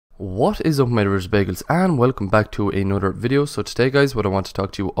What is up, my dears bagels, and welcome back to another video. So today, guys, what I want to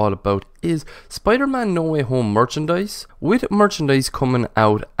talk to you all about is Spider-Man No Way Home merchandise. With merchandise coming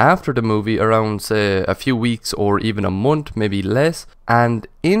out after the movie around, say, a few weeks or even a month, maybe less, and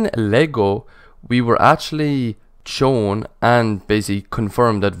in Lego we were actually shown and basically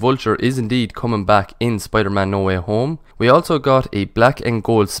confirmed that Vulture is indeed coming back in Spider-Man No Way Home. We also got a black and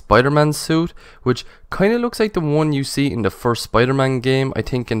gold Spider-Man suit, which kind of looks like the one you see in the first Spider-Man game. I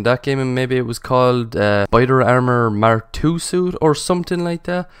think in that game, and maybe it was called Spider Armor Mark II suit or something like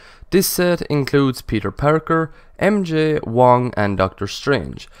that. This set includes Peter Parker, MJ, Wong, and Doctor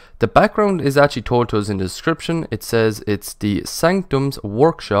Strange. The background is actually told to us in the description. It says it's the Sanctum's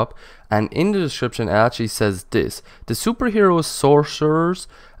workshop, and in the description it actually says this: the superhero sorcerer's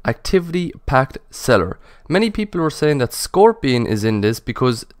activity packed cellar. Many people were saying that Scorpion is in this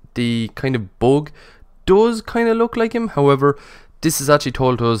because the kind of bug does kind of look like him. However, this is actually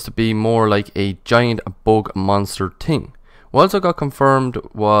told to us to be more like a giant bug monster thing. What also got confirmed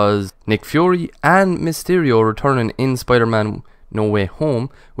was Nick Fury and Mysterio returning in Spider-Man No Way Home,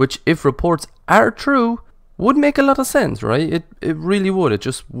 which, if reports are true, would make a lot of sense, right? It really would. It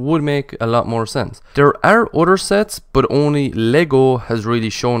just would make a lot more sense. There are other sets, but only Lego has really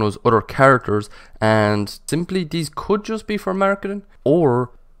shown us other characters, and simply these could just be for marketing,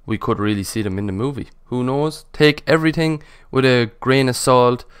 or we could really see them in the movie. Who knows? Take everything with a grain of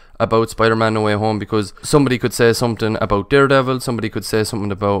salt about Spider-Man No Way Home, because somebody could say something about Daredevil, somebody could say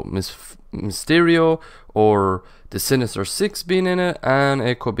something about Mysterio or the Sinister Six being in it, and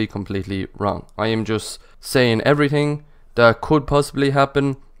it could be completely wrong. I am just saying everything that could possibly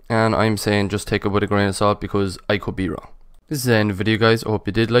happen, and I'm saying just take it with a grain of salt because I could be wrong. This is the end of the video, guys. I hope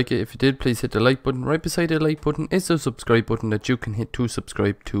you did like it. If you did, please hit the like button. Right beside the like button is the subscribe button that you can hit to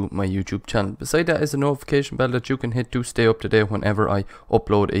subscribe to my YouTube channel. Beside that is a notification bell that you can hit to stay up to date whenever I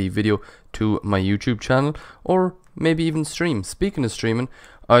upload a video to my YouTube channel, or maybe even stream. Speaking of streaming,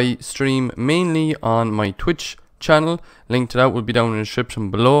 I stream mainly on my Twitch channel. Link to that will be down in the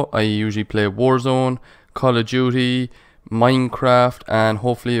description below. I usually play Warzone, Call of Duty, Minecraft, and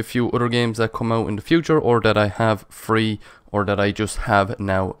hopefully a few other games that come out in the future, or that I have free, or that I just have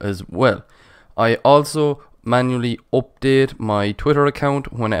now as well. I also manually update my Twitter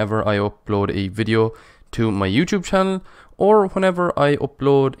account whenever I upload a video to my YouTube channel, or whenever I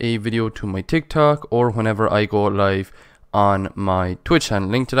upload a video to my TikTok, or whenever I go live on my Twitch channel.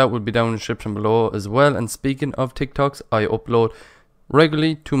 Link to that will be down in the description below as well. And speaking of TikToks, I upload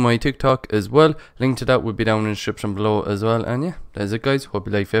regularly to my TikTok as well. Link to that will be down in the description below as well. And yeah, that's it, guys. Hope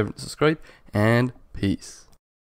you like, favorite, subscribe, and peace.